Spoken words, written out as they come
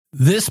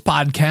This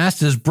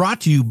podcast is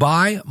brought to you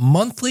by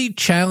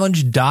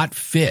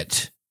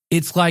monthlychallenge.fit.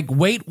 It's like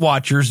Weight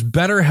Watchers,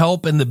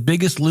 BetterHelp, and The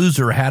Biggest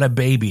Loser had a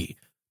baby.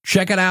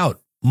 Check it out,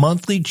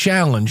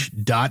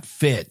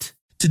 monthlychallenge.fit.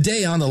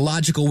 Today on the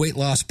Logical Weight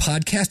Loss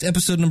Podcast,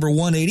 episode number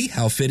 180,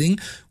 how fitting,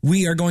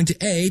 we are going to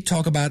A,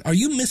 talk about, are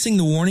you missing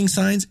the warning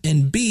signs?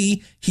 And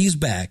B, he's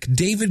back.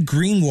 David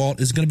Greenwalt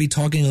is going to be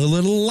talking a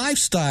little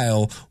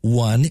lifestyle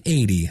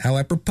 180. How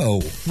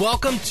apropos.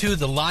 Welcome to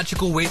the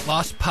Logical Weight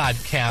Loss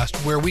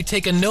Podcast, where we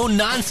take a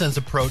no-nonsense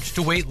approach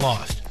to weight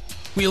loss.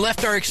 We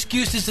left our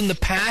excuses in the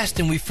past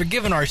and we've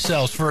forgiven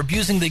ourselves for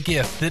abusing the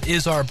gift that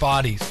is our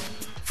bodies.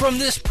 From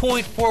this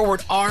point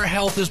forward, our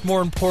health is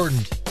more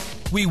important.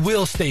 We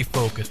will stay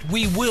focused.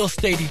 We will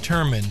stay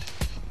determined.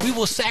 We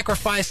will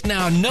sacrifice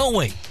now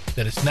knowing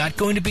that it's not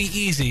going to be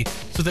easy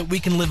so that we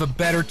can live a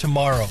better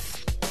tomorrow.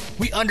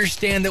 We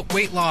understand that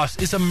weight loss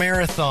is a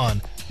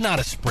marathon, not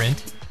a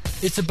sprint.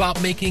 It's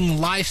about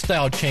making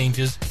lifestyle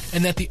changes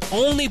and that the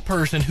only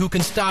person who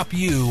can stop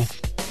you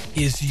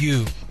is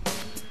you.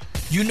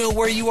 You know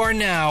where you are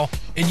now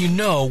and you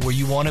know where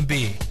you want to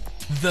be.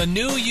 The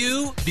new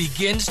you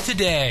begins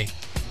today.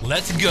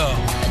 Let's go.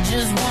 I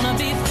just want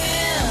to be thin.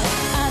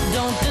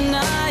 Don't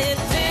deny it,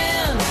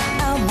 thin.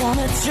 I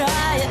wanna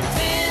try it,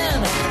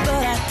 thin,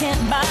 but I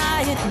can't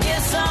buy it.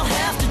 Guess I'll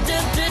have to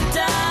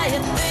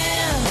diet,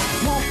 thin.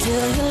 Won't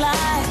kill your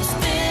life,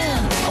 thin.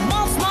 I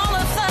want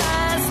smaller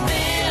thighs,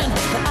 thin,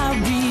 but I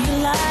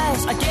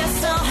realize I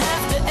guess I'll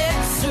have to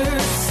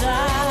exercise.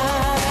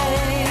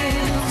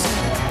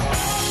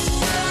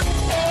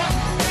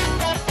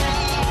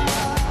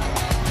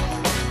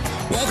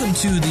 Welcome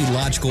to the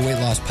Logical Weight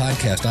Loss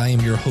Podcast. I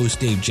am your host,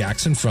 Dave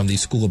Jackson from the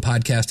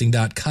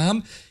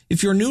schoolofpodcasting.com.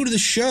 If you're new to the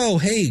show,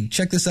 hey,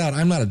 check this out.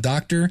 I'm not a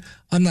doctor.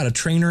 I'm not a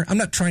trainer. I'm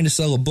not trying to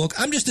sell a book.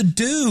 I'm just a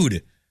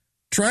dude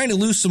trying to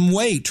lose some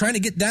weight, trying to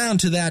get down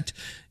to that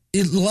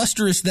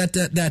illustrious,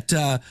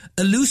 that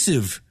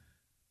elusive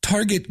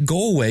target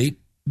goal weight.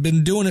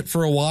 Been doing it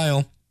for a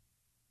while,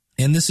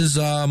 and this is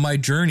my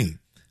journey.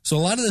 So a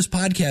lot of this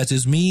podcast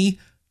is me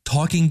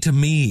talking to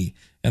me,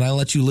 and I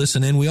let you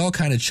listen in. We all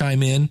kind of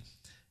chime in.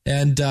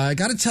 And I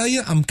got to tell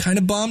you, I'm kind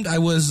of bummed. I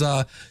was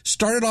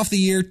started off the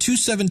year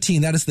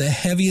 217. That is the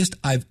heaviest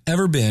I've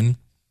ever been.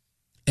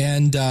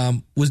 And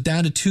was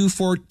down to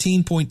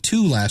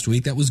 214.2 last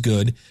week. That was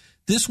good.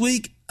 This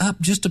week,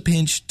 up just a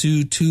pinch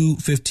to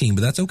 215.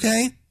 But that's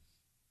okay.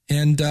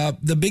 And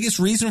the biggest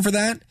reason for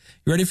that,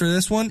 you ready for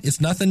this one?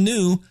 It's nothing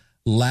new.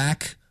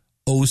 Lack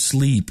of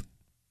sleep.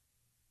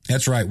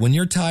 That's right. When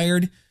you're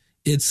tired,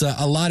 it's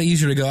a lot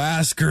easier to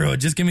go, screw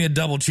it. Just give me a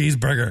double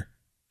cheeseburger.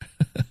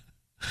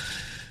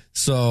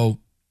 So,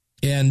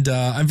 and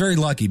I'm very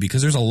lucky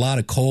because there's a lot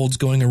of colds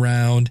going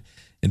around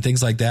and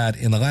things like that.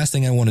 And the last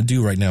thing I want to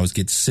do right now is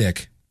get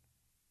sick.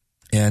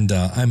 And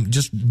I'm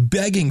just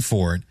begging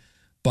for it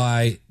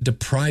by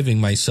depriving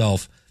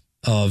myself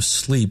of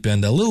sleep.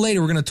 And a little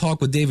later, we're going to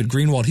talk with David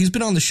Greenwalt. He's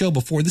been on the show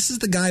before. This is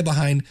the guy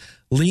behind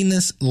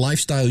Leanness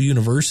Lifestyle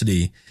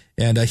University.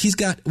 And he's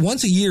got,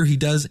 once a year, he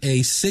does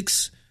a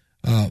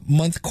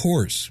 6-month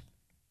course.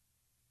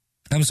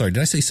 I'm sorry,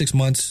 did I say 6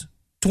 months?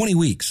 20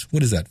 weeks.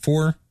 What is that?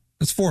 4?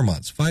 That's 4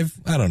 months.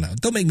 5? I don't know.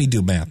 Don't make me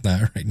do math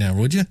right now,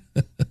 would you?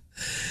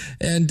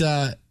 And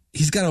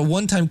he's got a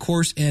one-time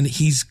course, and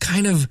he's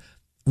kind of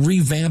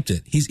revamped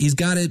it. He's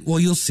got it. Well,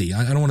 you'll see.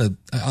 I don't want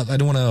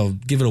to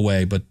give it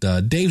away, but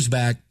Dave's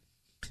back,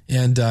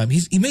 and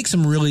he makes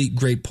some really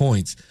great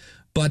points.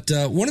 But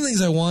one of the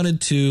things I wanted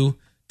to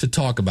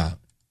talk about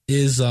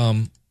is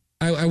I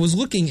was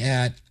looking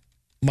at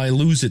my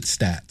Lose It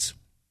stats.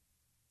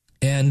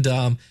 And,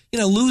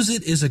 Lose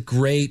It is a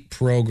great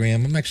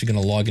program. I'm actually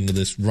going to log into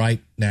this right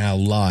now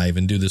live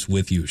and do this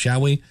with you, shall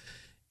we?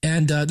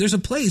 And there's a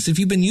place, if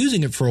you've been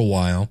using it for a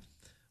while,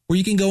 where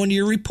you can go into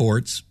your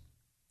reports.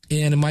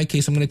 And in my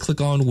case, I'm going to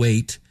click on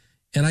weight.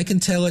 And I can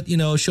tell it,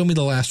 show me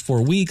the last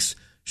 4 weeks,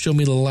 show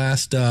me the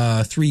last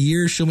 3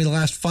 years, show me the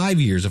last 5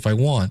 years if I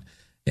want.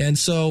 And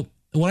so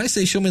when I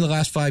say show me the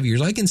last 5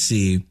 years, I can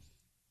see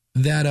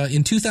that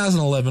in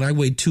 2011, I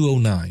weighed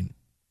 209.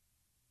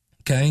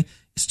 Okay?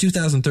 It's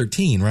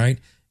 2013, right?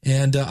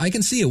 And I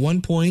can see at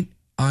one point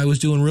I was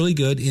doing really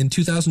good. In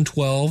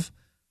 2012,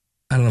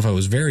 I don't know if I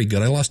was very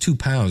good. I lost 2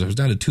 pounds. I was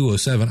down to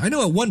 207. I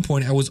know at one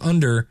point I was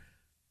under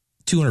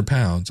 200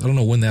 pounds. I don't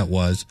know when that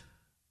was.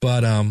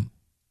 But,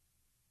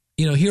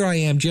 here I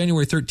am,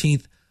 January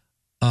 13th,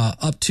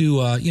 up to,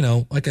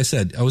 like I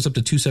said, I was up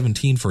to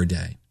 217 for a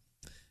day.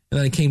 And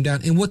then I came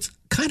down. And what's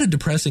kind of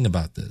depressing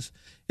about this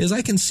is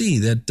I can see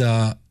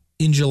that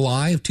in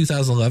July of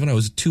 2011, I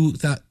was at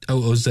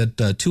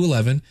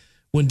 211,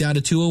 went down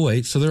to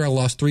 208. So there I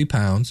lost 3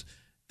 pounds.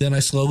 Then I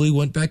slowly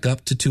went back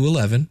up to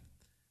 211.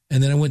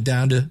 And then I went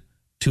down to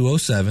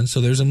 207.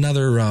 So there's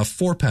another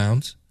 4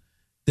 pounds.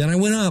 Then I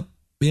went up,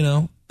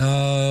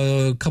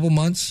 a couple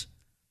months,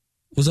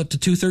 was up to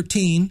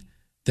 213.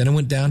 Then I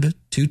went down to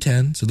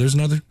 210. So there's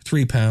another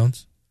 3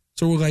 pounds.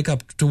 So we're like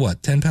up to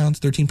what? 10 pounds,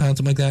 13 pounds,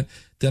 something like that.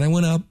 Then I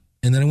went up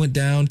and then I went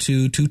down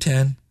to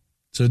 210.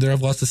 So there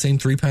I've lost the same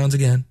 3 pounds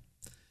again.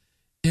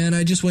 And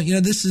I just went,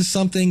 this is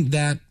something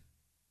that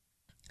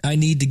I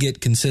need to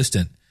get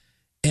consistent.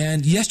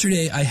 And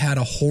yesterday I had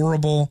a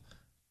horrible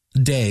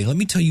day. Let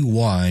me tell you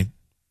why.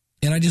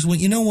 And I just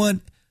went, you know what?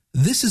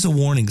 This is a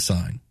warning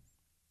sign.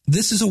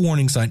 This is a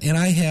warning sign.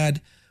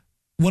 And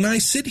when I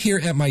sit here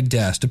at my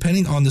desk,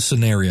 depending on the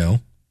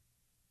scenario,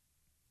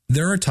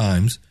 there are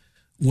times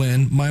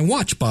when my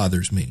watch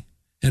bothers me.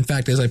 In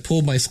fact, as I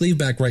pull my sleeve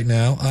back right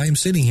now, I am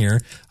sitting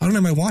here. I don't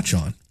have my watch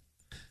on.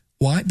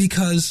 Why?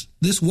 Because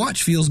this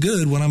watch feels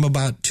good when I'm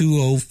about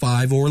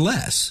 2:05 or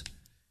less.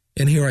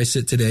 And here I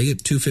sit today at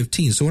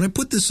 2:15. So when I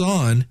put this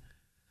on,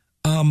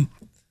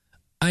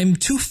 I'm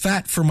too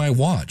fat for my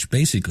watch,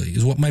 basically,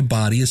 is what my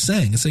body is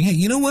saying. It's saying, hey,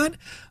 you know what?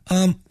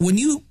 When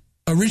you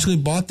originally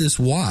bought this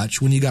watch,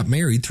 when you got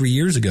married 3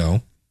 years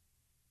ago,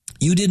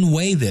 you didn't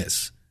weigh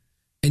this.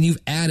 And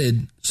you've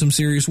added some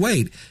serious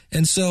weight.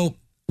 And so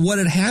what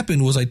had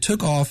happened was I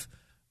took off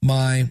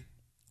my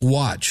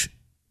watch.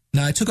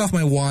 Now, I took off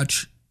my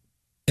watch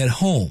at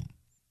home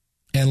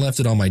and left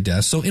it on my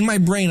desk. So in my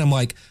brain, I'm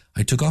like,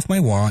 I took off my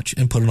watch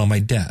and put it on my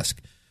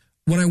desk.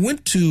 When I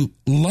went to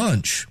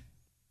lunch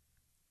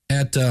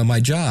at my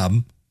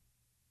job,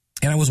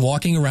 and I was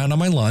walking around on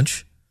my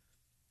lunch,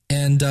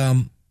 and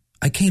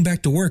I came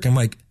back to work. I'm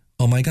like,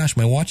 oh my gosh,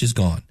 my watch is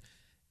gone.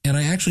 And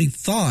I actually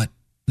thought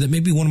that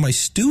maybe one of my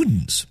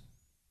students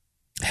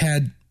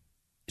had,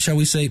 shall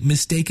we say,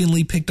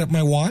 mistakenly picked up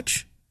my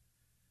watch.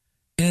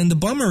 And the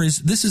bummer is,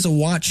 this is a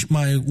watch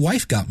my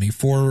wife got me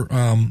for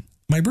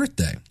my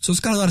birthday. So it's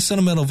got a lot of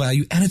sentimental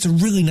value, and it's a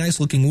really nice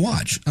looking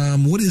watch.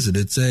 What is it?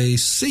 It's a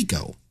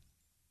Seiko.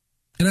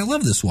 And I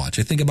love this watch.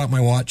 I think about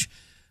my watch.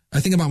 I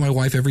think about my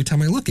wife every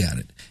time I look at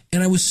it.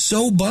 And I was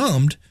so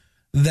bummed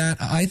that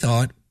I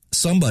thought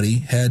somebody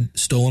had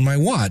stolen my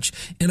watch.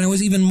 And I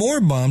was even more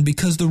bummed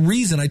because the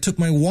reason I took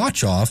my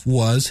watch off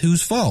was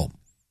whose fault?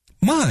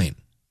 Mine.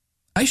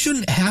 I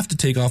shouldn't have to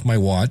take off my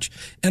watch.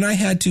 And I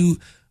had to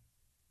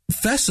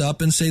fess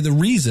up and say the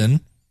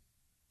reason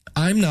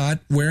I'm not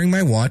wearing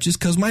my watch is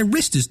because my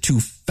wrist is too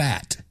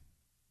fat.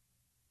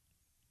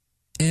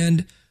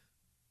 And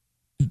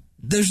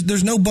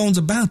there's no bones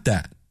about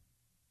that.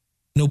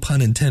 No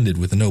pun intended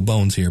with the no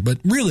bones here, but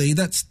really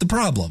that's the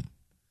problem.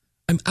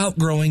 I'm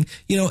outgrowing,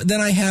 then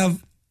I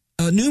have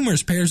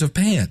numerous pairs of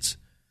pants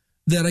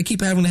that I keep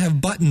having to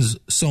have buttons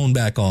sewn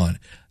back on.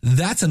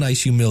 That's a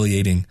nice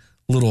humiliating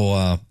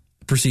little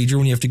procedure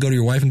when you have to go to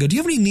your wife and go, do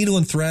you have any needle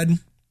and thread?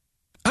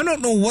 I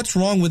don't know what's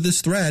wrong with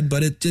this thread,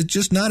 but it's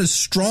just not as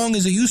strong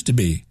as it used to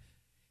be.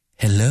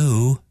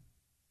 Hello?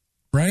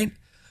 Right?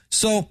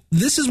 So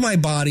this is my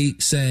body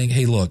saying,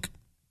 hey, look,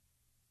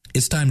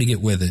 it's time to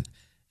get with it.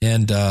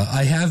 And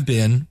I have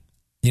been,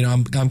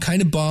 I'm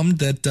kind of bummed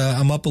that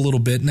I'm up a little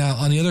bit. Now,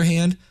 on the other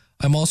hand,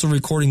 I'm also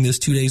recording this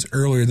 2 days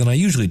earlier than I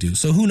usually do.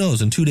 So who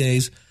knows? In 2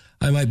 days,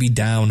 I might be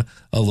down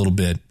a little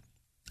bit.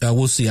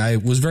 We'll see. I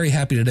was very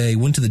happy today.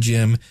 Went to the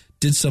gym,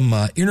 did some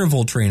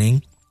interval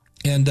training.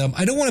 And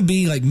I don't want to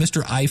be like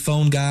Mr.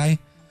 iPhone guy,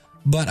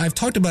 but I've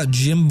talked about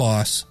Gym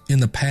Boss in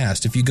the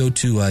past. If you go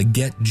to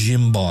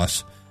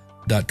getgymboss.com,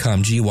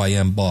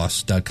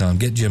 GYMboss.com,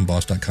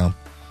 getgymboss.com,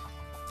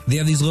 they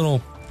have these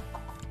little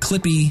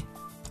clippy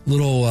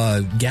little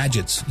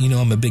gadgets.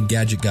 I'm a big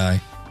gadget guy.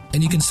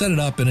 And you can set it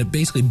up and it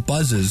basically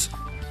buzzes.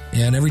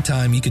 And every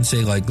time you can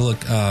say like,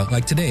 look,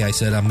 like today I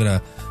said I'm going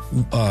to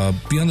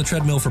be on the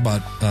treadmill for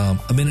about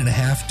a minute and a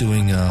half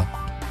doing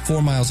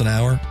 4 miles an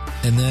hour.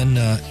 And then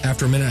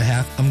after a minute and a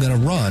half, I'm going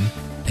to run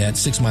at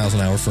 6 miles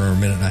an hour for a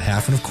minute and a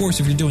half. And of course,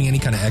 if you're doing any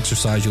kind of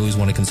exercise, you always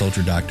want to consult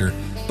your doctor.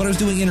 But I was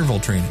doing interval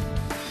training.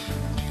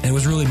 And it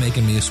was really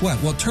making me sweat.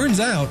 Well, it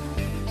turns out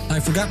I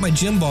forgot my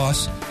Gym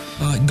Boss.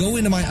 Go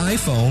into my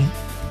iPhone.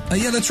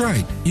 Yeah, that's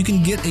right. You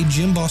can get a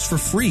Gym Boss for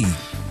free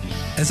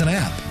as an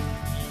app.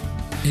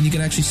 And you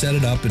can actually set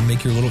it up and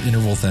make your little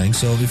interval thing.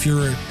 So if you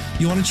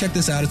want to check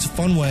this out, it's a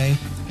fun way.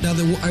 Now,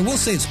 I will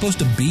say it's supposed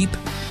to beep.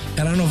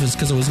 And I don't know if it's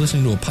because I was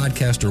listening to a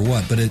podcast or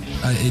what, but it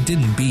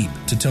didn't beep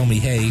to tell me,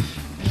 hey,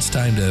 it's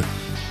time to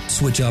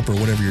switch up or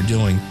whatever you're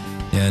doing.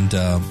 And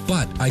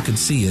but I could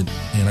see it,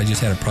 and I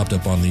just had it propped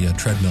up on the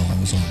treadmill I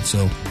was on.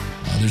 So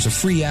there's a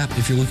free app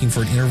if you're looking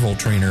for an interval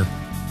trainer.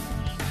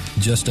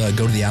 Just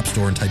go to the App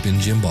Store and type in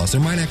Gym Boss. There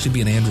might actually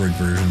be an Android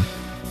version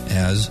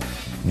as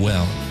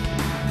well.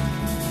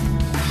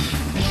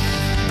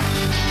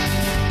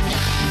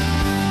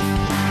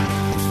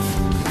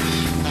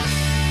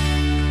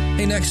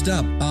 Hey, next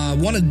up,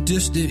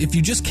 if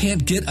you just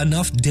can't get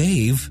enough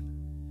Dave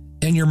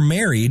and you're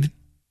married,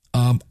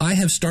 I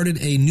have started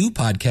a new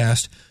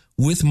podcast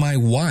with my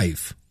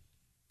wife.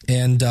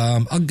 And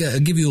I'll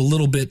give you a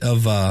little bit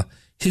of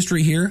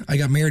history here. I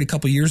got married a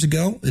couple years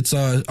ago. It's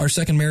our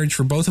second marriage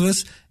for both of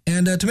us.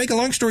 And to make a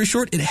long story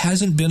short, it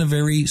hasn't been a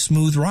very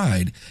smooth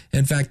ride.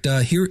 In fact,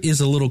 here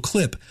is a little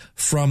clip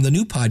from the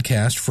new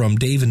podcast from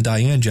Dave and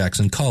Diane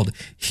Jackson called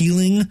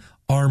Healing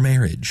Our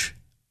Marriage.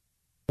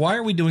 Why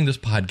are we doing this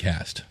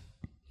podcast?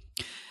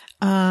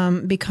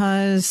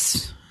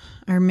 Because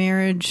our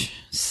marriage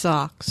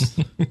sucks.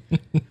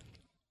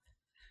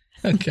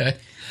 Okay.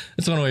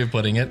 That's one way of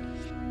putting it.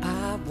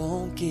 I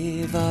won't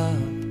give up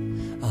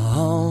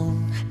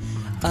on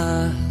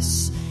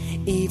us,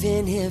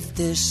 even if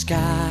the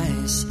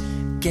skies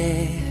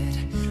get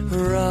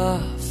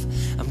rough.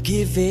 I'm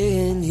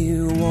giving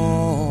you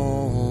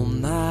all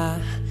my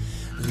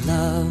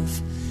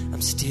love.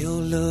 I'm still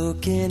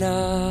looking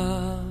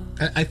up.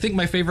 I think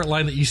my favorite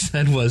line that you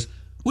said was,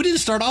 we didn't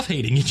start off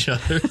hating each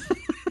other.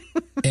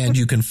 And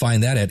you can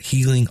find that at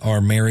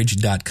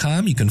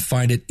healingourmarriage.com. You can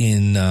find it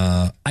in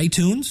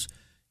iTunes.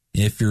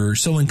 If you're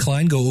so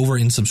inclined, go over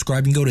and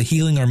subscribe and go to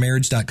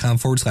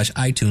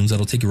healingourmarriage.com/iTunes.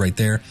 That'll take you right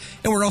there.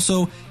 And we're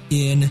also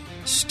in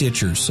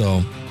Stitcher.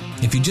 So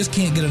if you just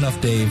can't get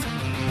enough Dave,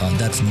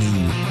 that's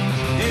new.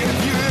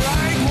 If you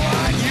like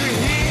what you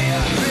hear,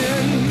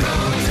 then go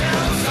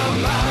tell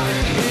somebody.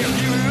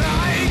 If you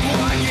like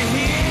what you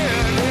hear,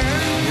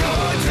 then go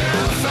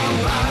tell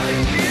somebody.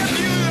 If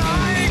you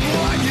like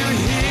what you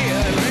hear,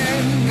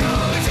 then go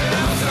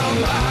tell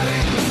somebody.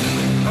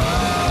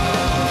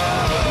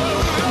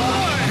 Oh,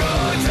 Lord, go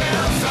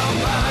tell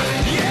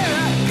somebody.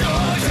 Yeah, go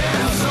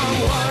tell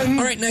someone.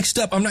 All right, next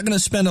up, I'm not going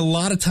to spend a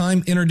lot of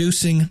time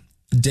introducing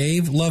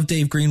Dave. Love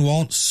Dave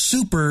Greenwalt.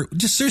 Super,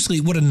 just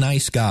seriously, what a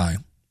nice guy.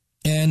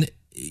 And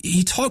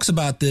he talks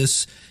about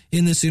this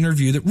in this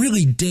interview, that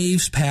really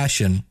Dave's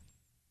passion,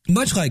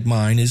 much like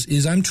mine,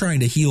 is I'm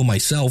trying to heal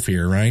myself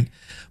here, right?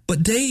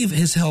 But Dave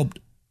has helped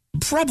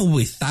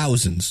probably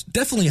thousands,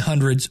 definitely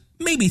hundreds,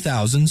 maybe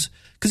thousands,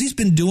 because he's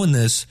been doing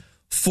this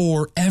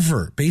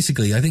forever,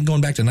 basically. I think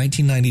going back to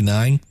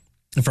 1999,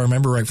 if I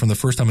remember right from the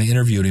first time I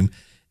interviewed him.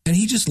 And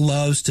he just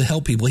loves to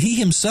help people. He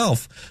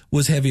himself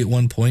was heavy at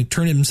one point,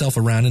 turned himself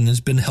around, and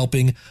has been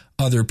helping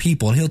other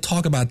people. And he'll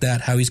talk about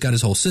that, how he's got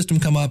his whole system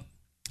come up.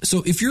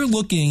 So if you're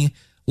looking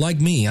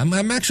like me, I'm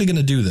actually going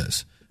to do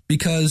this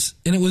because,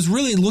 and it was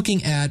really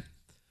looking at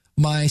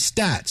my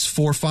stats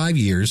for 5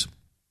 years,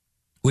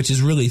 which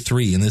is really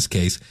 3 in this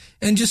case,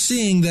 and just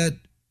seeing that,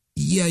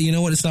 yeah, you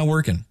know what, it's not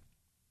working.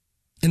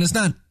 And it's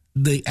not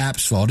the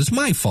app's fault, it's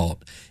my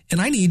fault. And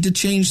I need to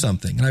change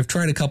something. And I've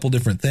tried a couple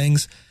different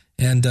things.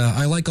 And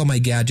I like all my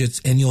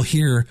gadgets, and you'll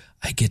hear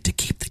I get to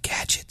keep the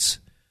gadgets.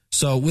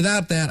 So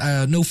without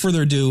that, no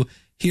further ado,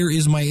 here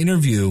is my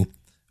interview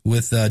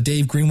with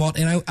Dave Greenwalt.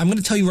 And I'm going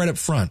to tell you right up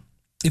front,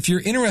 if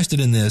you're interested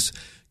in this,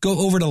 go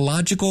over to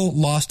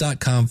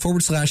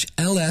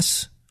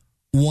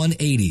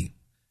logicalloss.com/LS180.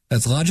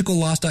 That's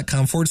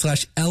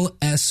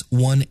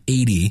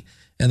logicalloss.com/LS180.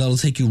 And that'll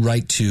take you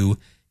right to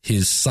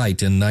his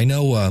site. And I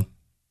know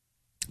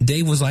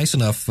Dave was nice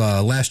enough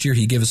last year.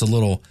 He gave us a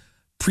little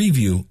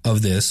preview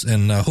of this,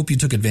 and I hope you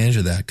took advantage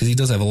of that because he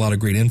does have a lot of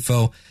great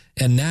info.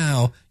 And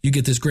now you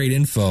get this great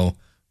info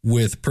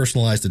with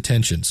personalized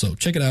attention. So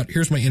check it out.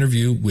 Here's my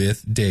interview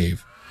with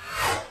Dave.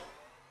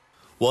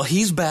 Well,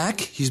 he's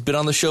back. He's been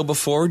on the show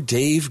before.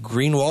 Dave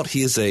Greenwalt.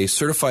 He is a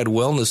certified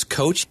wellness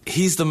coach.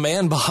 He's the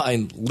man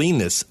behind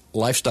Leanness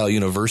Lifestyle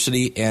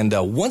University. And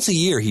once a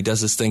year, he does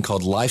this thing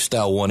called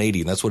Lifestyle 180.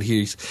 And that's what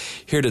he's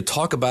here to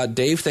talk about.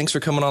 Dave, thanks for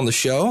coming on the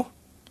show.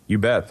 You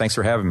bet. Thanks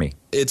for having me.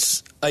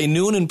 It's a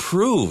new and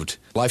improved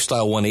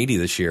Lifestyle 180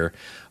 this year,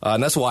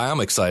 and that's why I'm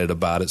excited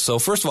about it. So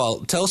first of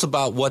all, tell us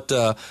about what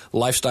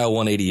Lifestyle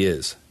 180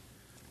 is.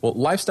 Well,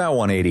 Lifestyle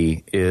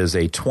 180 is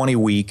a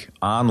 20-week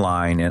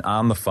online and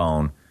on the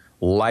phone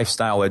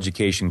lifestyle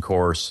education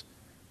course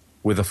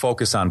with a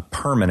focus on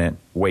permanent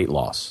weight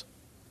loss.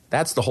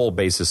 That's the whole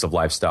basis of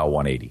Lifestyle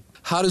 180.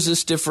 How does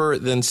this differ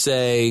than,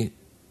 say,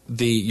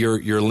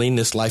 your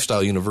Leanness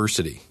Lifestyle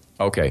University?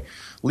 Okay.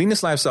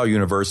 Leanness Lifestyle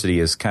University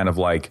is kind of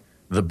like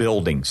the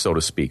building, so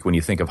to speak, when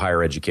you think of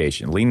higher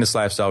education. Leanness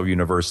Lifestyle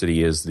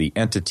University is the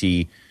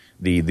entity,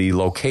 the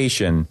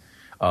location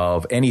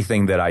of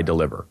anything that I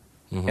deliver.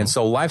 Mm-hmm. And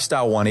so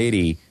Lifestyle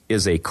 180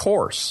 is a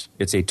course.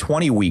 It's a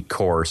 20-week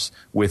course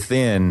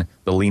within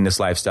the Leanness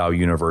Lifestyle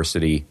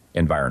University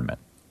environment.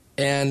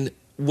 And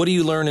what do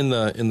you learn in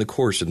the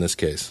course in this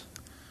case?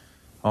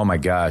 Oh, my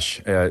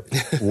gosh.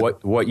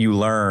 What you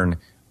learn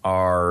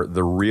are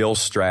the real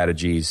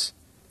strategies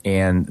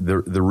and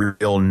the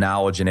real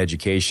knowledge and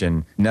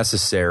education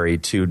necessary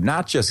to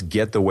not just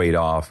get the weight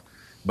off,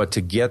 but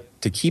to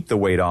keep the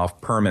weight off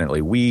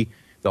permanently.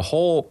 The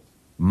whole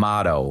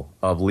motto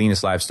of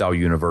Leanness Lifestyle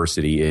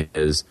University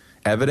is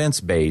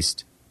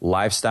evidence-based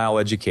lifestyle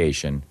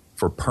education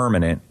for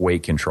permanent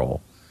weight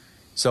control.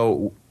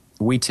 So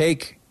we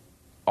take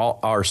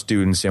all our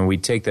students and we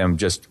take them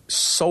just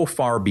so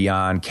far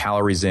beyond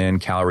calories in,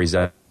 calories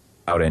out,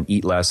 and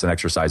eat less and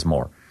exercise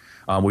more.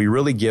 We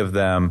really give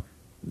them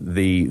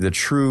the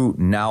true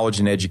knowledge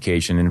and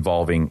education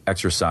involving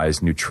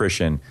exercise,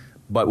 nutrition,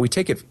 but we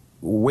take it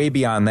way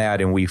beyond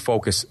that and we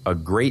focus a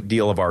great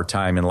deal of our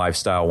time in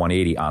Lifestyle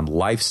 180 on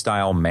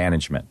lifestyle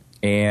management.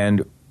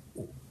 And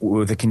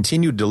with the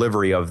continued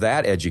delivery of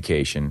that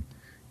education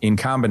in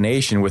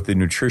combination with the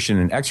nutrition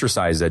and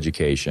exercise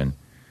education,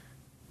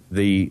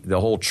 the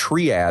whole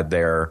triad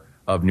there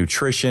of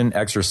nutrition,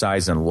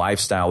 exercise, and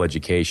lifestyle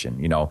education.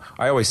 You know,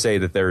 I always say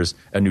that there's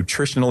a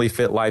nutritionally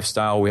fit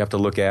lifestyle we have to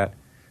look at,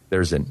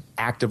 there's an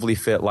actively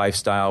fit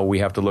lifestyle we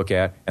have to look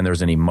at, and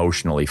there's an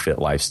emotionally fit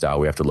lifestyle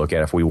we have to look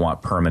at if we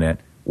want permanent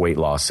weight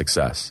loss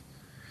success.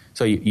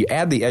 So you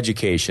add the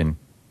education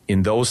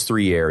in those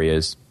three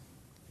areas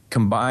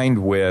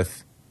combined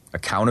with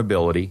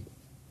accountability,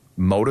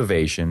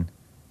 motivation,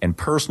 and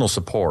personal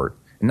support.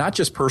 Not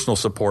just personal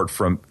support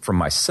from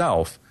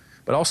myself,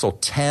 but also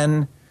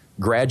 10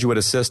 graduate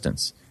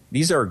assistants.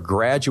 These are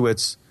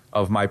graduates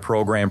of my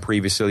program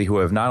previously who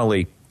have not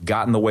only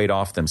gotten the weight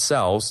off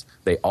themselves,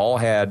 they all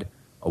had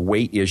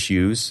weight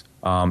issues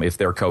if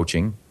they're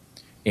coaching,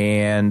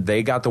 and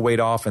they got the weight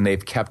off and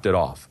they've kept it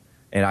off.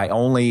 And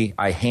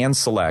I hand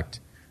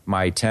select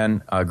my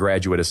 10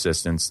 graduate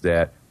assistants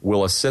that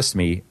will assist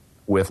me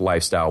with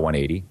Lifestyle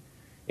 180.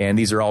 And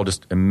these are all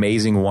just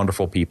amazing,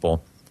 wonderful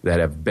people that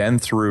have been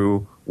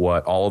through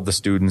what all of the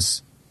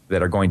students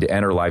that are going to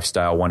enter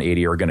Lifestyle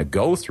 180 are going to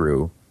go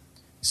through.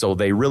 So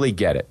they really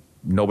get it.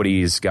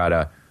 Nobody's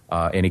got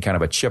any kind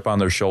of a chip on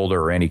their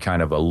shoulder or any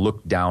kind of a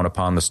look down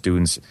upon the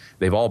students.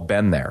 They've all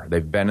been there.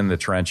 They've been in the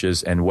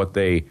trenches. And what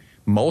they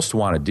most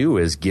want to do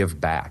is give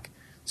back.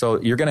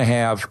 So you're going to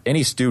have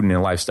any student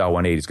in Lifestyle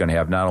 180 is going to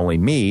have not only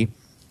me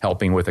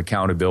helping with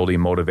accountability,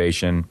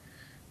 motivation,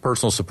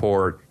 personal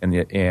support,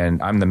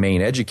 and I'm the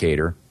main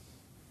educator,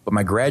 but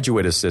my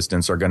graduate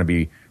assistants are going to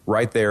be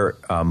right there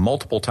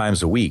multiple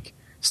times a week,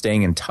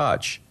 staying in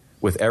touch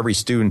with every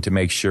student to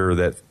make sure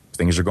that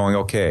things are going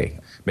okay,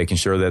 making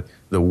sure that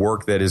the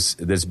work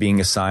that's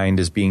being assigned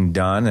is being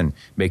done, and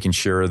making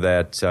sure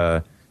that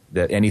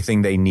that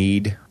anything they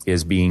need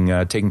is being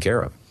taken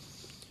care of.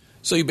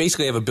 So you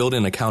basically have a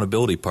built-in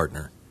accountability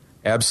partner.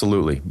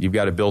 Absolutely. You've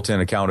got a built-in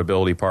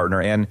accountability partner.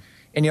 And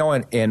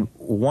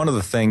one of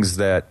the things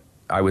that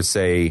I would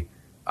say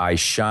I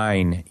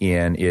shine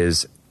in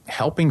is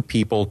helping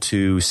people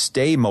to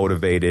stay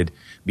motivated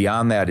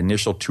beyond that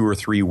initial 2 or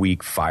 3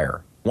 week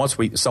fire. Once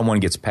someone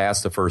gets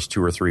past the first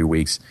 2 or 3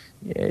 weeks,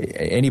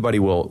 anybody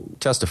will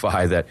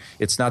testify that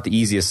it's not the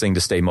easiest thing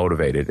to stay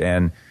motivated.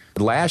 And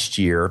last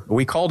year,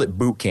 we called it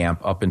boot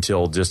camp up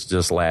until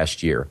just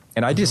last year.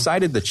 And I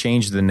decided to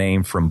change the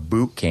name from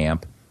boot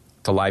camp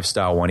to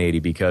Lifestyle 180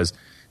 because,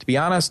 to be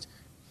honest,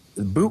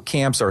 boot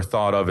camps are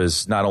thought of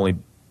as not only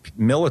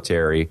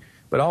military,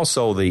 but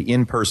also the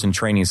in-person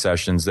training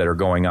sessions that are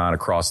going on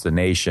across the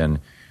nation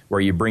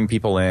where you bring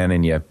people in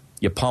and you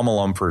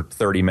pummel them for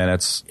 30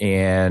 minutes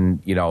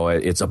and,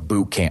 it's a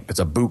boot camp. It's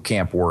a boot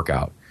camp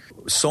workout.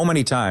 So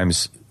many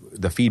times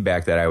the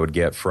feedback that I would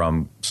get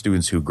from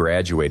students who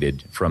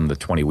graduated from the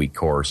 20-week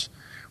course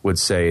would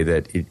say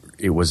that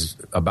it was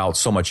about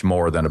so much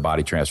more than a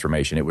body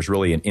transformation. It was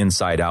really an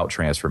inside-out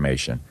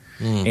transformation.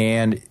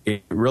 And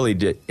it really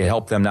did. It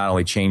helped them not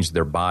only change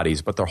their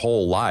bodies, but their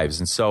whole lives.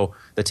 And so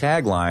the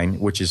tagline,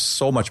 which is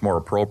so much more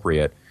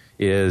appropriate,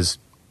 is,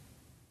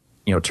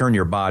 turn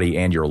your body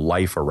and your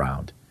life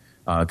around,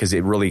 because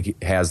it really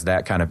has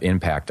that kind of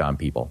impact on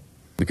people.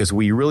 Because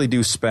we really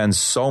do spend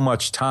so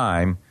much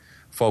time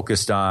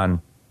focused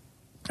on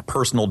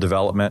personal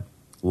development,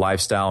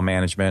 lifestyle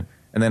management,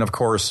 and then, of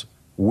course,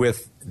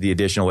 with the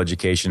additional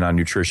education on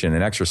nutrition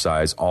and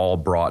exercise all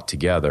brought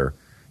together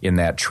in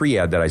that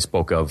triad that I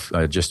spoke of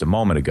just a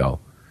moment ago.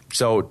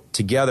 So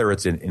together,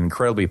 it's an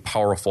incredibly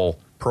powerful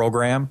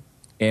program.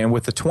 And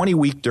with the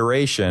 20-week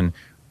duration,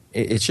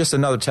 it's just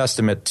another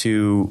testament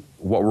to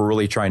what we're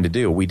really trying to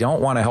do. We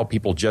don't want to help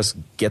people just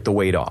get the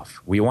weight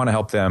off. We want to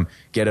help them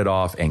get it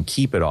off and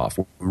keep it off.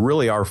 We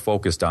really are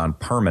focused on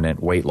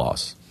permanent weight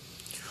loss.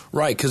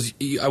 Right, because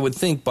I would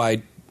think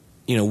by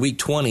week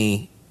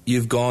 20,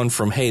 you've gone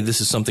from, hey,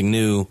 this is something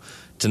new,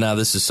 to now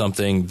this is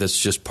something that's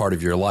just part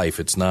of your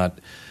life. It's not...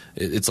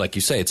 It's like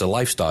you say, it's a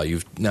lifestyle.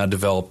 You've now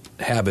developed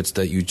habits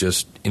that you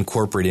just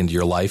incorporate into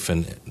your life.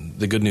 And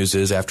the good news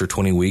is after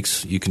 20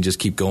 weeks, you can just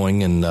keep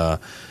going and,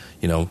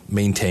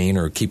 maintain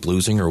or keep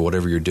losing or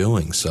whatever you're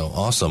doing. So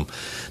awesome.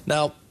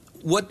 Now,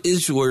 what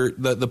is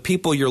the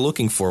people you're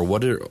looking for?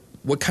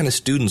 What kind of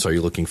students are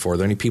you looking for? Are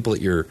there any people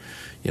that you're,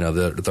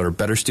 that are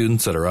better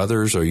students that are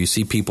others, or you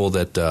see people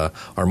that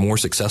are more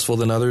successful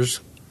than others?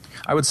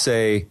 I would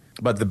say,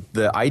 but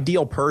the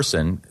ideal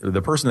person,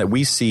 the person that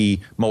we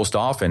see most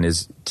often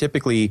is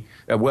typically,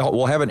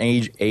 we'll have an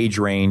age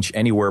range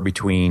anywhere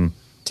between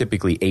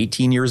typically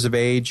 18 years of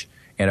age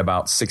and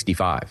about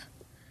 65.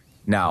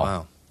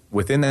 Now,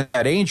 within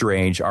that age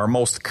range, our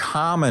most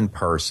common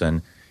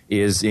person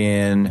is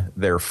in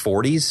their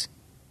 40s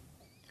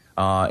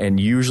and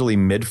usually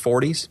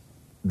mid-40s.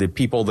 The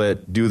people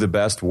that do the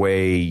best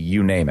weigh,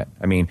 you name it.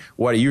 I mean,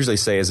 what I usually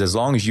say is as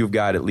long as you've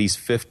got at least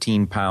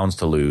 15 pounds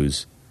to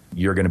lose,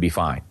 you're going to be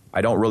fine.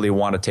 I don't really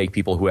want to take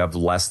people who have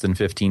less than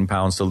 15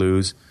 pounds to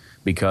lose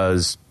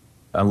because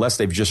unless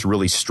they've just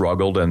really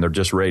struggled and they're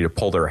just ready to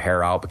pull their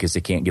hair out because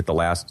they can't get the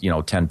last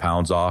 10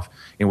 pounds off,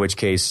 in which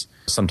case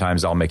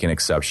sometimes I'll make an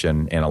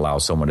exception and allow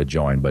someone to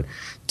join. But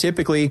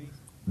typically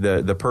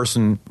the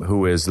person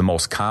who is the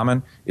most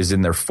common is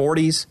in their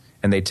 40s,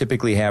 and they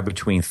typically have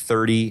between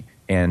 30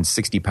 and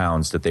 60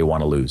 pounds that they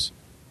want to lose.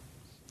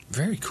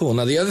 Very cool.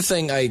 Now, the other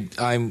thing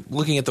I'm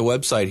looking at the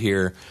website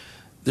here,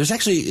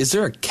 is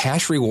there a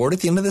cash reward at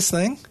the end of this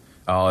thing?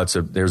 Oh,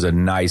 there's a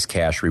nice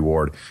cash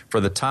reward. For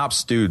the top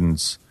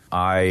students,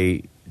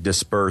 I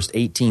dispersed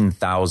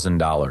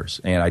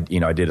 $18,000,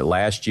 and I did it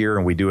last year,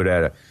 and we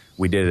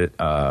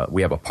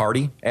have a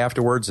party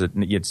afterwards.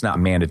 It's not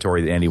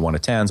mandatory that anyone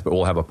attends, but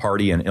we'll have a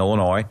party in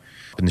Illinois,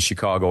 in the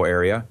Chicago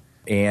area,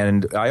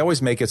 and I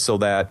always make it so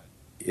that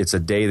it's a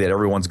day that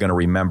everyone's going to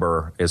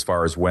remember as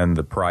far as when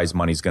the prize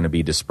money is going to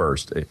be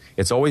dispersed.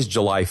 It's always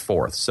July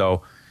 4th.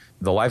 So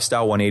the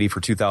Lifestyle 180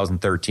 for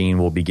 2013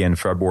 will begin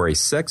February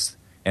 6th,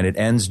 and it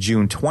ends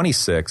June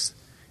 26th.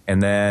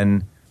 And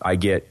then I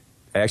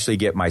actually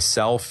get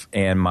myself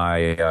and my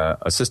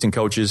assistant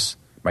coaches,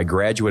 my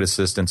graduate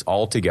assistants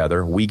all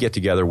together. We get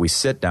together, we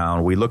sit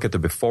down, we look at the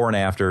before and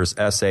afters,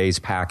 essays,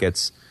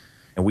 packets,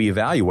 and we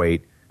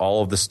evaluate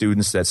all of the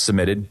students that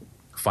submitted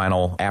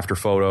final after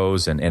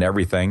photos and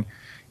everything.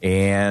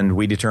 And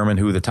we determine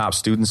who the top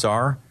students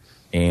are.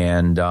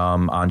 And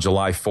on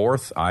July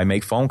 4th, I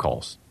make phone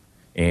calls.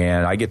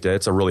 And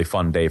it's a really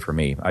fun day for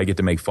me. I get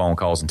to make phone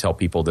calls and tell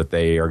people that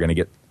they are going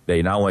to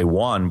they not only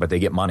won, but they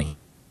get money.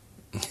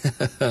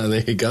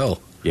 There you go.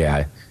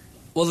 Yeah.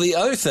 Well, the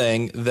other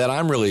thing that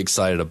I'm really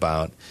excited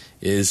about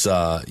is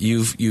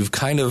you've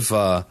kind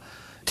of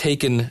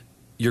taken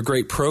your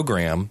great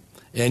program,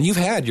 and you've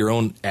had your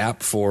own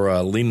app for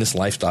Leanness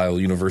Lifestyle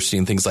University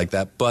and things like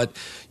that, but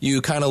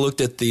you kind of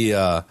looked at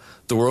the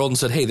world and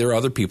said, hey, there are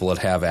other people that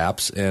have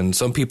apps, and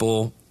some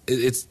people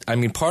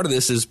part of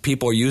this is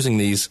people are using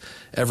these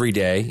every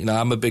day.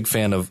 I'm a big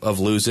fan of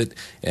Lose It,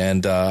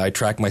 and I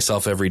track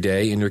myself every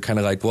day, and you're kind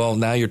of like, well,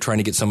 now you're trying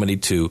to get somebody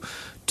to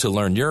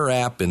learn your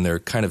app, and they're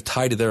kind of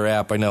tied to their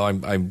app. I know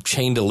I'm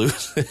chained to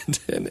Lose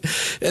It.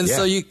 and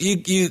so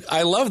you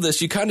I love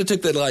this. You kind of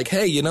took that like,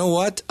 hey, you know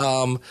what?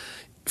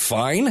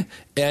 Fine.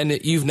 And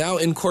you've now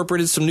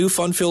incorporated some new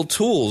fun-filled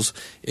tools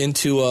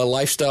into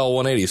Lifestyle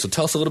 180. So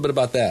tell us a little bit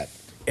about that.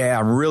 Yeah,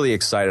 I'm really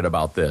excited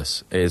about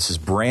this. This is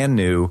brand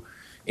new.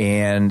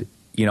 And,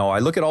 I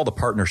look at all the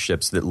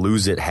partnerships that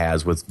Lose It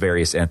has with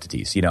various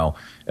entities.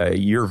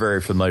 You're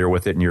very familiar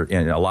with it,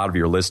 and a lot of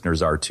your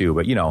listeners are too.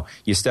 But,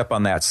 you step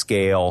on that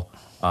scale,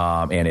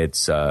 and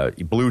it's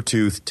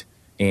Bluetoothed,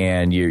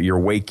 and your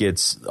weight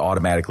gets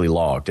automatically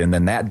logged. And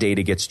then that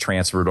data gets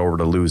transferred over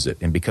to Lose It.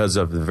 And because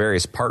of the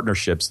various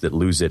partnerships that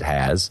Lose It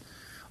has,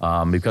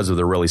 because of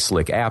the really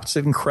slick app, it's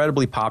an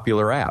incredibly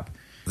popular app.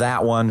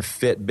 That one,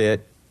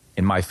 Fitbit,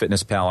 and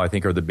MyFitnessPal, I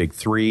think, are the big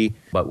three.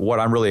 But what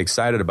I'm really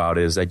excited about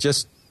is I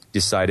just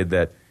decided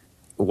that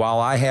while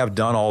I have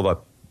done all the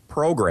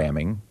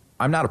programming,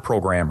 I'm not a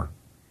programmer.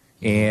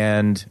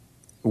 And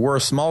we're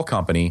a small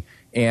company,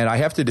 and I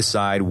have to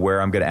decide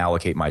where I'm going to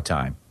allocate my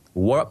time.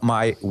 Where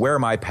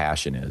my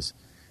passion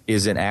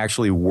is in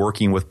actually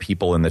working with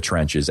people in the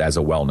trenches as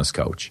a wellness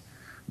coach.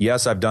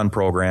 Yes, I've done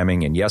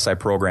programming, and yes, I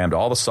programmed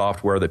all the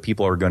software that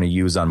people are going to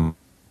use on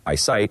my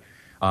site.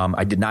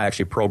 I did not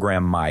actually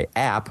program my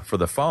app for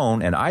the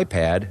phone and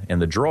iPad and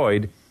the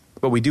Droid,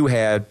 but we do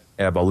have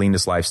a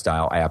Leanness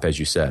Lifestyle app, as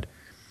you said.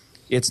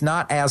 It's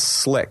not as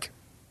slick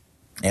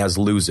as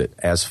Lose It,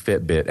 as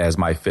Fitbit, as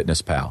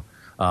MyFitnessPal.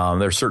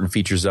 There are certain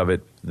features of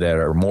it that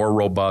are more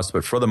robust,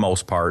 but for the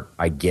most part,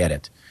 I get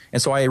it.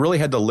 And so I really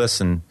had to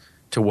listen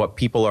to what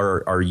people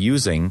are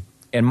using.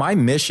 And my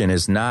mission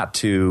is not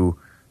to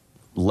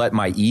let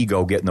my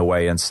ego get in the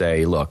way and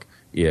say, look,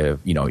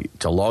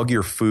 to log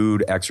your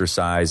food,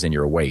 exercise, and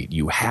your weight,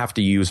 you have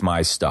to use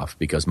my stuff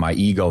because my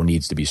ego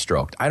needs to be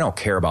stroked. I don't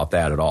care about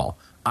that at all.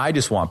 I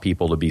just want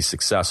people to be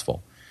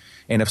successful.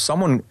 And if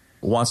someone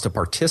wants to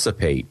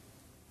participate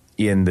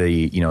in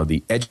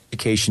the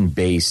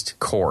education-based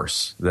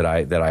course that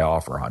I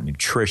offer on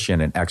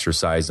nutrition and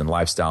exercise and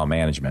lifestyle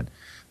management,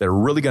 that are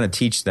really going to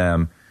teach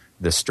them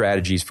the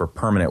strategies for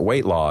permanent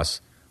weight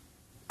loss,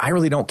 I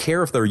really don't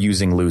care if they're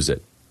using Lose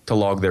It to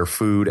log their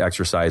food,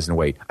 exercise, and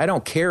weight. I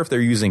don't care if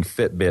they're using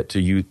Fitbit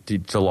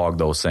to log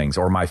those things,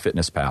 or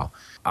MyFitnessPal.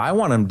 I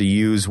want them to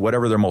use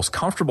whatever they're most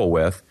comfortable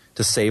with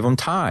to save them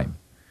time.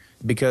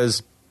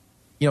 Because,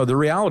 the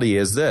reality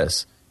is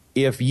this.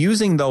 If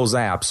using those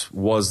apps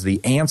was the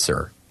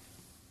answer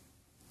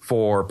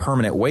for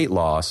permanent weight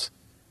loss,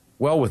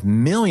 well, with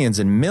millions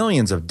and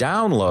millions of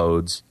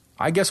downloads,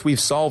 I guess we've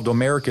solved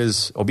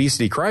America's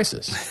obesity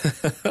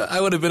crisis.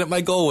 I would have been at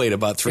my goal weight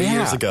about 3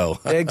 years ago.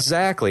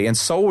 Exactly. And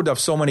so would have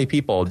so many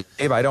people.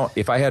 Dave,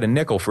 if I had a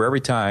nickel for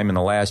every time in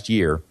the last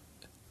year,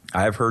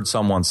 I've heard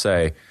someone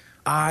say,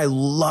 I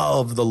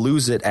love the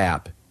Lose It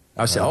app.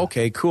 I say,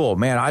 okay, cool.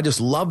 Man, I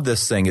just love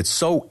this thing. It's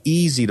so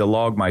easy to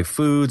log my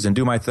foods and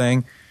do my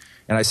thing.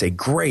 And I say,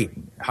 great.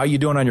 How you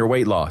doing on your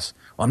weight loss?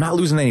 Well, I'm not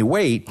losing any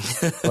weight,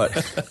 but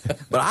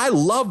I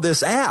love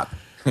this app.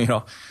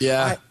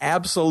 I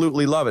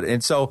absolutely love it.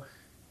 And so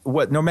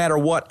no matter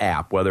what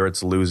app, whether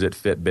it's Lose It,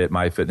 Fitbit,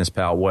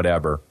 MyFitnessPal,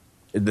 whatever,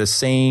 the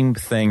same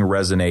thing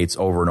resonates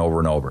over and over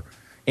and over.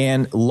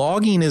 And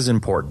logging is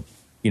important.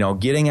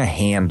 Getting a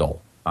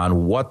handle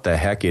on what the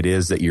heck it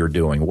is that you're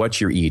doing,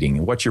 what you're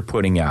eating, what you're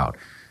putting out,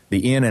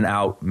 the in and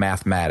out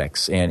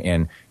mathematics,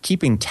 and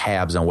keeping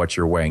tabs on what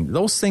you're weighing.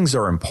 Those things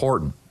are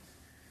important.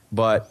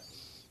 But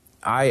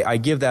I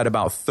give that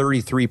about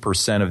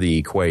 33% of the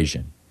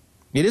equation.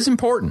 It is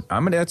important.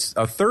 That's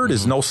a third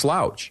is no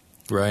slouch.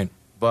 Right.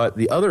 But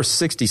the other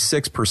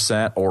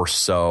 66% or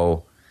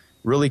so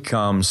really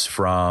comes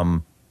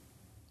from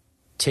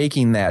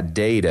taking that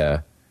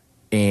data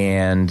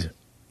and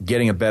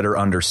getting a better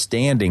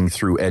understanding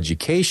through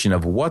education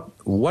of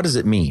what does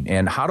it mean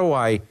and how do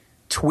I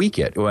tweak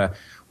it?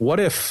 What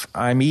if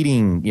I'm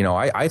eating,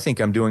 I think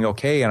I'm doing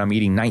okay and I'm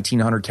eating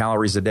 1,900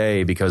 calories a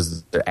day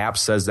because the app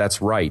says that's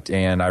right.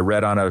 And I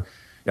read on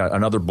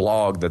another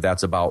blog that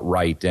that's about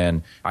right.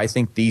 And I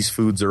think these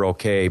foods are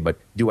okay, but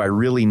do I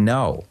really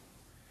know?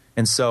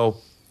 And so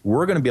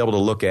we're going to be able to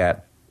look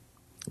at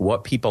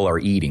what people are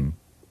eating,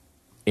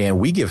 and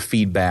we give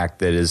feedback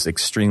that is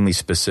extremely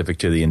specific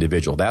to the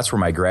individual. That's where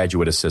my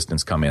graduate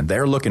assistants come in.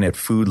 They're looking at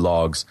food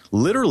logs,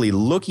 literally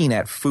looking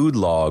at food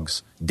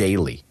logs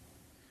daily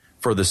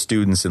for the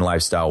students in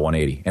Lifestyle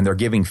 180. And they're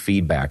giving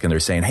feedback, and they're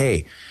saying,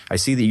 hey, I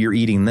see that you're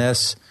eating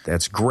this.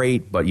 That's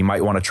great, but you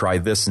might want to try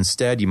this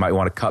instead. You might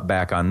want to cut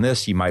back on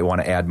this. You might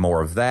want to add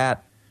more of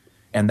that.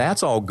 And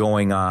that's all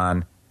going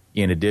on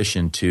in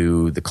addition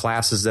to the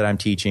classes that I'm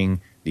teaching,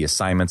 the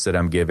assignments that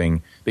I'm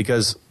giving,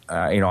 because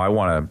I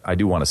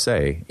do want to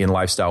say in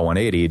Lifestyle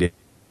 180 it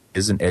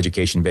is an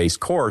education-based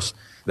course.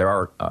 There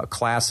are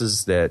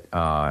classes that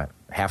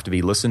have to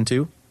be listened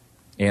to,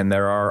 and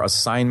there are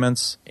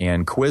assignments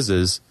and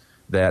quizzes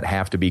that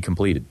have to be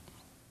completed.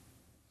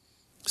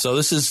 So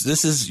this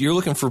is you're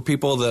looking for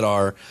people that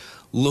are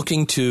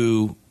looking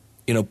to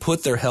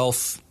put their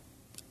health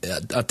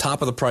at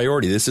top of the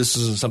priority. This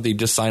isn't something you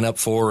just sign up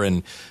for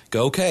and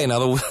go, okay,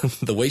 now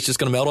the weight's just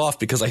going to melt off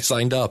because I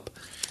signed up.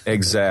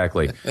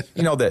 Exactly.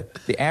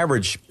 The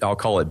average, I'll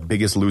call it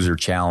Biggest Loser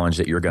challenge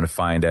that you're going to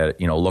find at,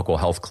 local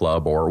health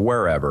club or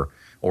wherever,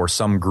 or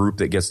some group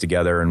that gets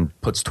together and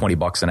puts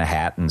 $20 in a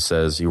hat and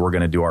says, we're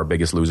going to do our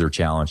Biggest Loser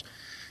challenge.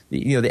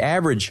 The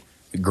average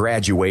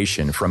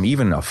graduation from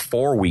even a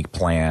 4-week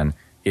plan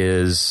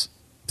is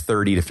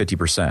 30 to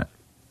 50%,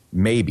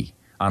 maybe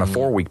on a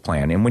 4-week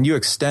plan. And when you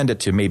extend it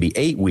to maybe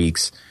 8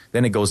 weeks,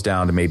 then it goes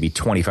down to maybe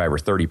 25 or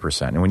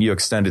 30%. And when you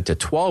extend it to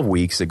 12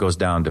 weeks, it goes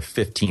down to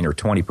 15 or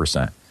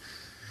 20%.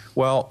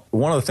 Well,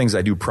 one of the things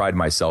I do pride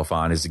myself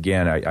on is,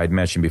 again, I'd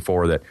mentioned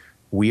before that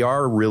we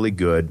are really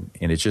good,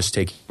 and it's just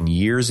taking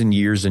years and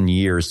years and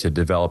years to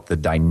develop the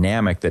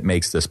dynamic that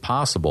makes this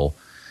possible,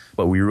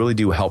 but we really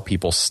do help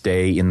people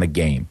stay in the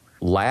game.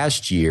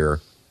 Last year,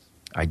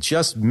 I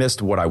just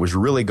missed what I was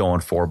really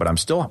going for, but I'm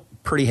still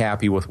pretty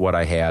happy with what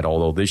I had,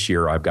 although this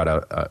year I've got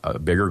a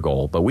bigger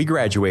goal. But we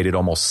graduated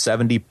almost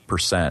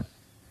 70%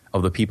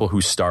 of the people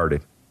who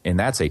started, and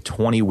that's a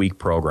 20-week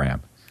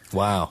program.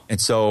 Wow. And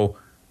so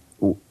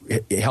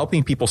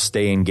helping people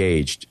stay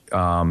engaged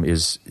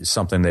is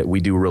something that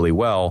we do really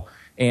well.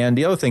 And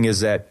the other thing is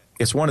that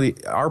it's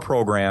our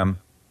program,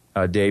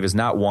 Dave, is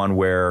not one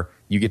where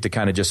you get to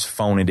kind of just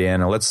phone it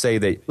in. And let's say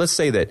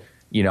that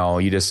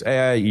you just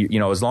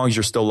as long as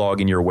you're still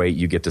logging your weight,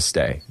 you get to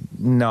stay.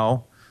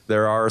 No,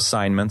 there are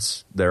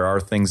assignments, there are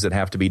things that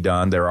have to be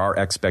done, there are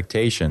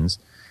expectations.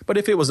 But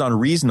if it was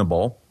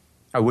unreasonable,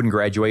 I wouldn't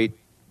graduate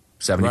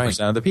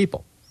 70% of the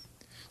people.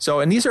 So,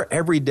 and these are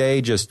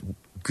everyday, just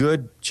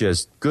good,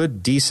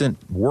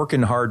 decent,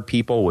 working hard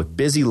people with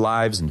busy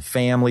lives and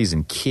families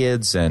and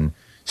kids and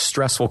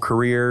stressful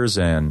careers,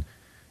 and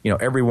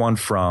everyone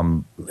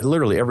from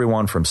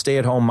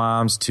stay-at-home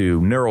moms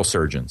to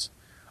neurosurgeons.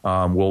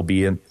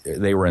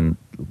 They were in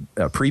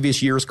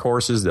previous year's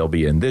courses. They'll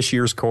be in this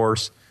year's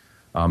course.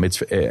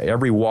 It's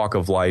every walk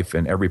of life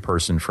and every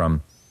person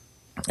from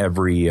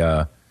every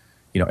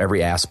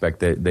aspect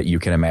that you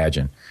can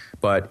imagine.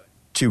 But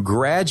to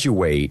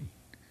graduate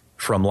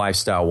from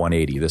Lifestyle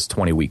 180, this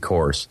 20-week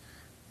course,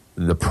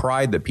 the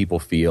pride that people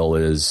feel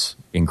is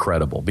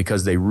incredible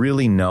because they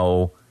really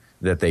know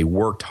that they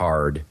worked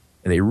hard,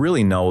 and they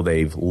really know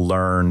they've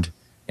learned,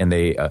 and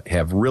they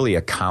have really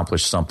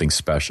accomplished something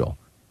special.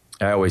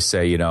 I always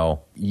say,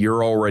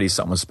 you're already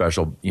something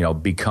special,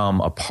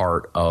 become a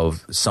part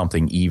of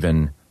something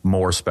even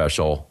more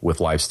special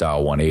with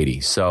Lifestyle 180.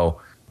 So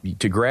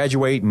to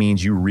graduate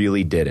means you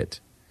really did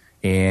it.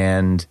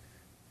 And,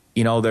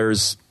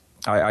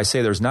 I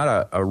say there's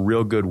not a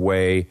real good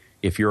way,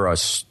 if you're a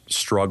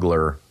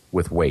struggler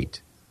with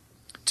weight,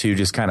 to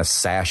just kind of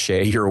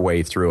sashay your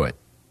way through it.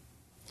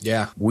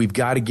 Yeah. We've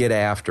got to get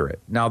after it.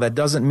 Now, that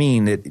doesn't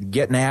mean that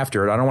getting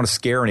after it, I don't want to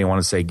scare anyone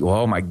and say,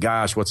 oh, my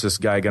gosh, what's this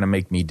guy going to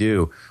make me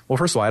do? Well,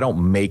 first of all, I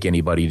don't make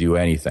anybody do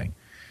anything.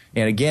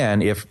 And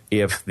again,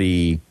 if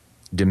the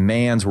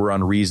demands were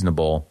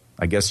unreasonable,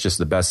 I guess just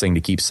the best thing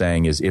to keep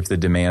saying is if the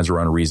demands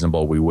were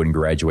unreasonable, we wouldn't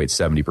graduate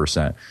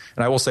 70%.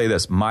 And I will say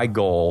this, my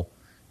goal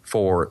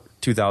for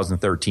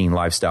 2013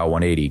 Lifestyle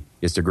 180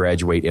 is to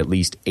graduate at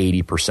least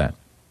 80%.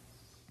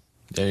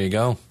 There you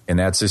go. And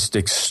that's just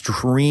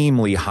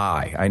extremely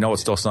high. I know it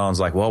still sounds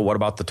like, well, what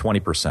about the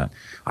 20%?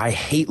 I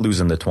hate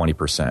losing the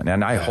 20%,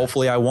 and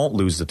hopefully I won't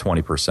lose the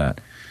 20%.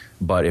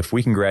 But if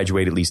we can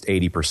graduate at least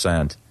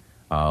 80%,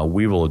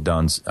 we will have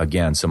done,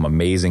 again, some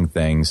amazing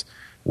things.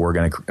 We're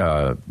going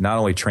to not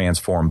only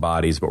transform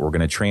bodies, but we're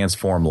going to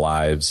transform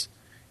lives,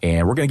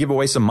 and we're going to give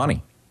away some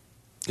money.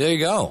 There you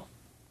go.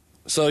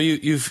 So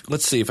you've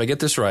let's see if I get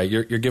this right.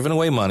 You're giving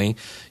away money.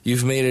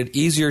 You've made it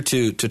easier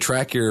to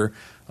track your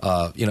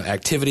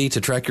activity,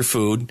 to track your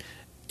food,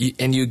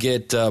 and you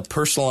get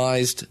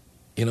personalized,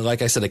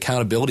 like I said,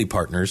 accountability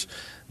partners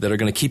that are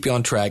going to keep you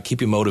on track,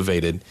 keep you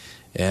motivated.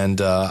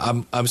 And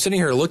I'm sitting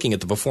here looking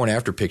at the before and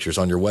after pictures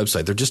on your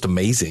website. They're just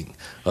amazing.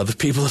 The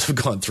people that have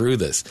gone through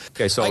this.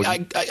 Okay, so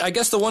I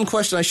guess the one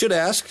question I should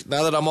ask,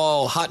 now that I'm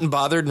all hot and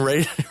bothered and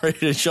ready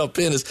to jump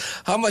in, is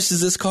how much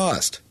does this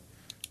cost?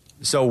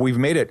 So we've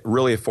made it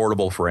really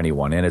affordable for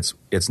anyone, and it's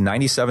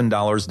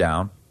 $97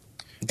 down,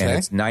 and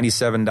it's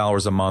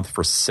 $97 a month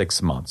for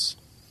 6 months.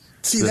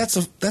 See,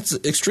 that's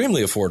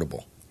extremely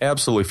affordable.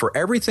 Absolutely, for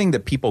everything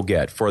that people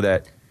get, for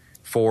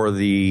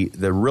the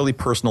really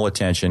personal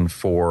attention,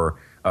 for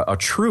a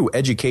true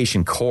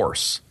education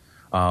course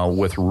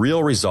with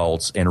real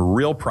results and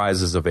real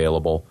prizes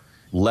available,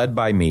 led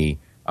by me.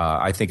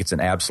 I think it's an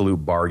absolute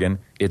bargain.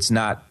 It's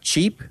not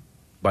cheap,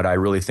 but I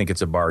really think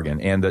it's a bargain.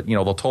 And the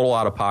total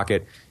out of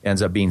pocket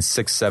ends up being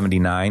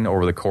 $679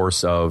 over the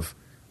course of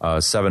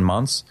 7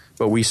 months.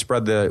 But we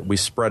spread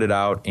it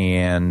out,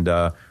 and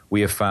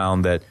we have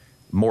found that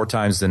more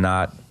times than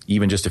not,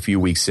 even just a few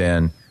weeks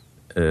in,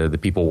 the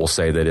people will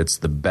say that it's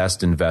the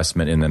best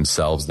investment in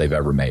themselves they've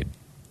ever made.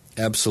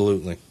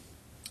 Absolutely.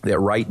 That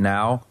right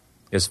now,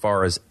 as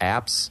far as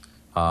apps,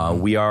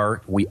 we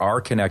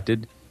are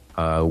connected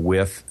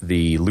with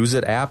the Lose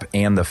It app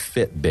and the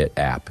Fitbit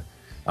app.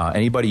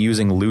 Anybody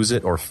using Lose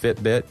It or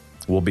Fitbit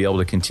will be able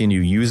to continue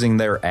using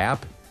their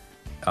app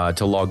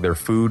to log their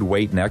food,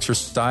 weight, and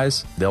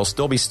exercise. There'll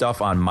still be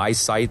stuff on my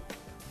site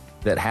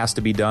that has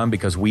to be done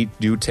because we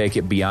do take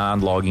it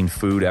beyond logging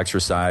food,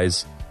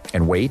 exercise,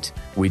 and weight.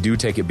 We do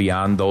take it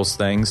beyond those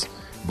things,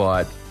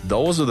 but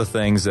those are the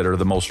things that are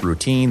the most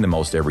routine, the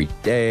most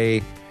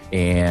everyday,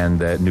 and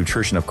that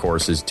nutrition, of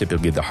course, is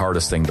typically the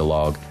hardest thing to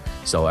log.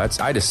 So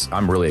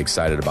I'm really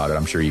excited about it.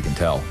 I'm sure you can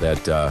tell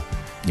that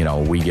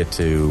we get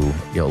to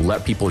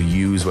let people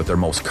use what they're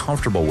most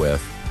comfortable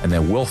with, and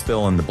then we'll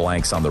fill in the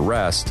blanks on the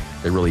rest.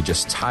 They really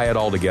just tie it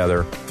all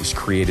together, just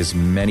create as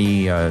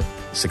many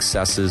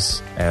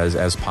successes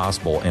as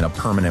possible in a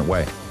permanent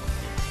way.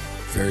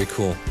 Very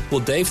cool. Well,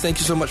 Dave, thank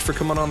you so much for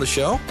coming on the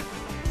show.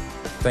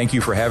 Thank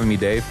you for having me,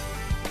 Dave.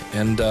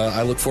 And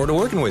I look forward to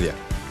working with you.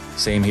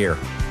 Same here.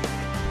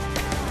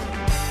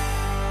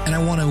 And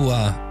I want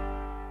to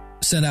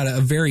send out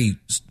a very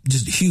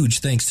just huge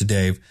thanks to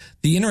Dave.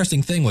 The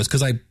interesting thing was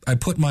because I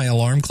put my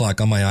alarm clock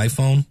on my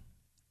iPhone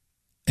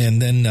and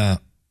then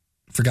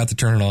forgot to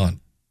turn it on.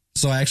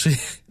 So I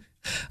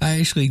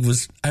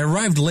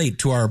arrived late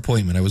to our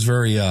appointment. I was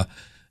very,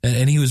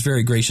 and he was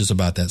very gracious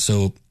about that.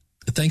 So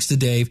thanks to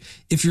Dave.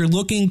 If you're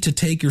looking to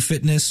take your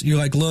fitness, you're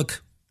like,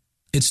 look,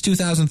 it's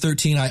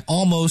 2013. I've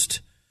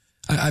almost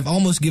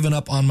given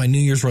up on my New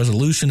Year's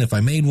resolution. If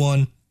I made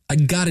one, I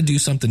got to do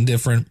something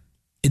different.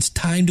 It's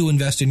time to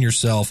invest in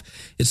yourself.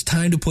 It's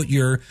time to put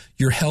your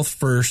health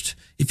first.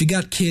 If you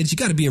got kids, you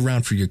got to be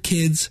around for your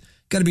kids.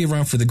 Got to be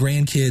around for the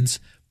grandkids.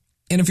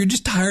 And if you're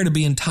just tired of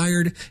being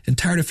tired and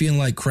tired of feeling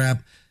like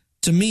crap,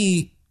 to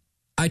me,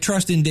 I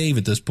trust in Dave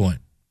at this point.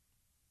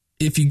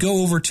 If you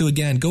go over to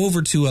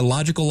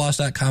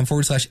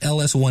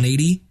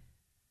logicalloss.com/LS180,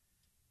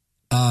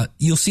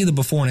 you'll see the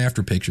before and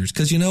after pictures.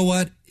 Because you know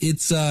what?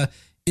 It's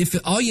if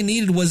all you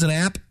needed was an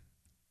app,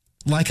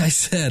 like I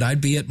said, I'd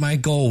be at my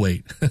goal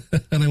weight.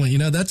 And I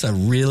went, that's a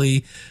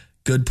really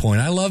good point.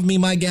 I love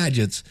my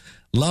gadgets.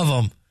 Love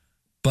them.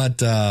 But,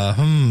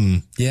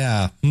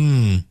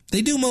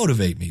 they do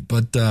motivate me.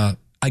 But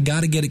I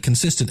got to get it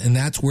consistent, and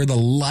that's where the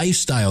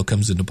lifestyle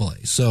comes into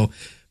play. So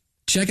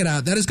check it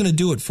out. That is going to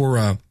do it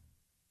for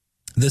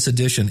this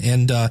edition.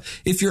 And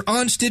if you're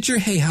on Stitcher,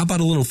 hey, how about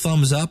a little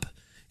thumbs up?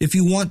 If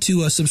you want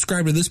to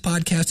subscribe to this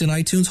podcast in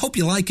iTunes, hope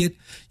you like it.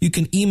 You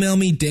can email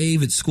me,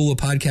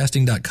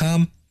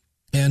 dave@schoolofpodcasting.com.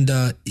 And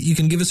you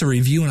can give us a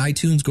review on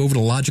iTunes. Go over to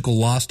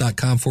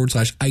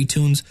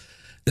logicalloss.com/iTunes.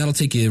 That'll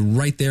take you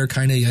right there.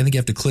 Kind of, I think you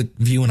have to click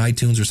view in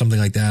iTunes or something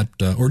like that.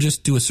 Or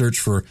just do a search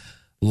for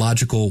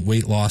Logical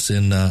Weight Loss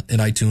in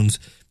iTunes.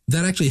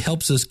 That actually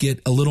helps us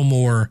get a little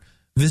more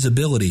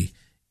visibility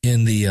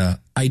in the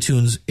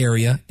iTunes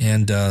area.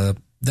 And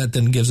that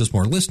then gives us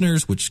more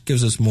listeners, which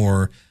gives us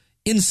more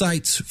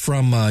insights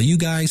from you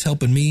guys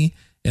helping me.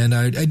 And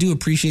I do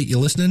appreciate you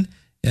listening.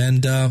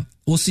 And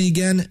we'll see you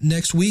again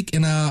next week.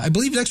 And I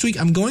believe next week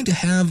I'm going to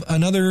have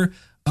another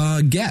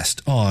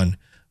guest on.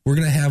 We're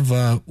going to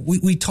have,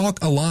 we talk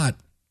a lot.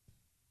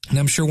 And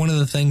I'm sure one of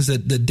the things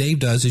that Dave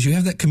does is you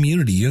have that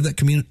community. You have that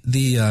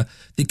the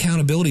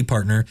accountability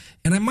partner.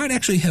 And I might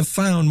actually have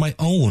found my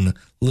own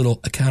little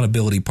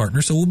accountability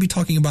partner. So we'll be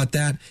talking about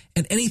that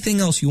and anything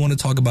else you want to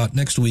talk about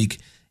next week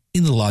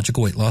in the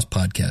Logical Weight Loss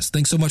Podcast.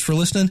 Thanks so much for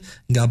listening.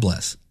 And God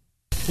bless.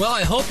 Well,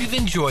 I hope you've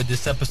enjoyed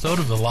this episode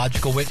of the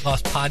Logical Weight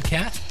Loss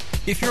Podcast.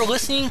 If you're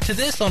listening to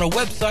this on a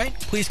website,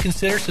 please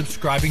consider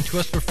subscribing to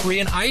us for free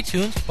in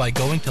iTunes by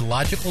going to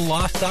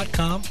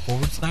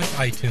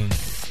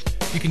logicalloss.com/iTunes.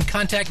 You can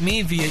contact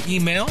me via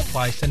email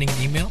by sending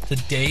an email to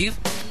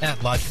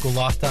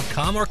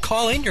dave@logicalloss.com or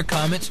call in your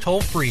comments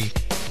toll free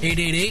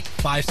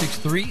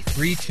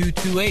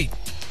 888-563-3228.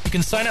 You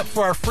can sign up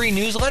for our free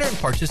newsletter and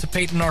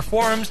participate in our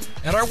forums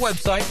at our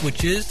website,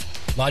 which is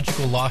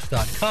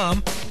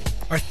logicalloss.com.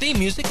 Our theme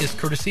music is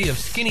courtesy of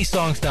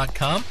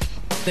skinnysongs.com.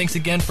 Thanks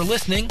again for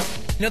listening.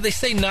 You know, they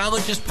say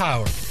knowledge is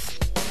power.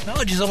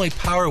 Knowledge is only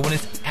power when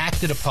it's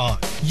acted upon.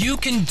 You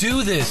can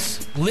do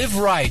this. Live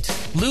right.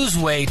 Lose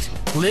weight.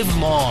 Live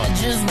long. I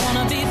just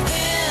wanna be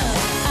thin.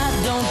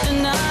 I don't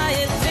deny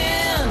it.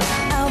 Thin.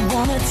 I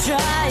wanna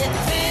try it.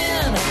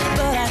 Thin.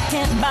 But I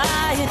can't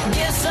buy it.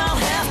 Guess I'll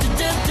have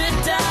to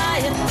die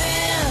it.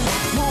 Thin.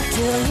 Won't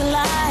tell you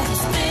lie.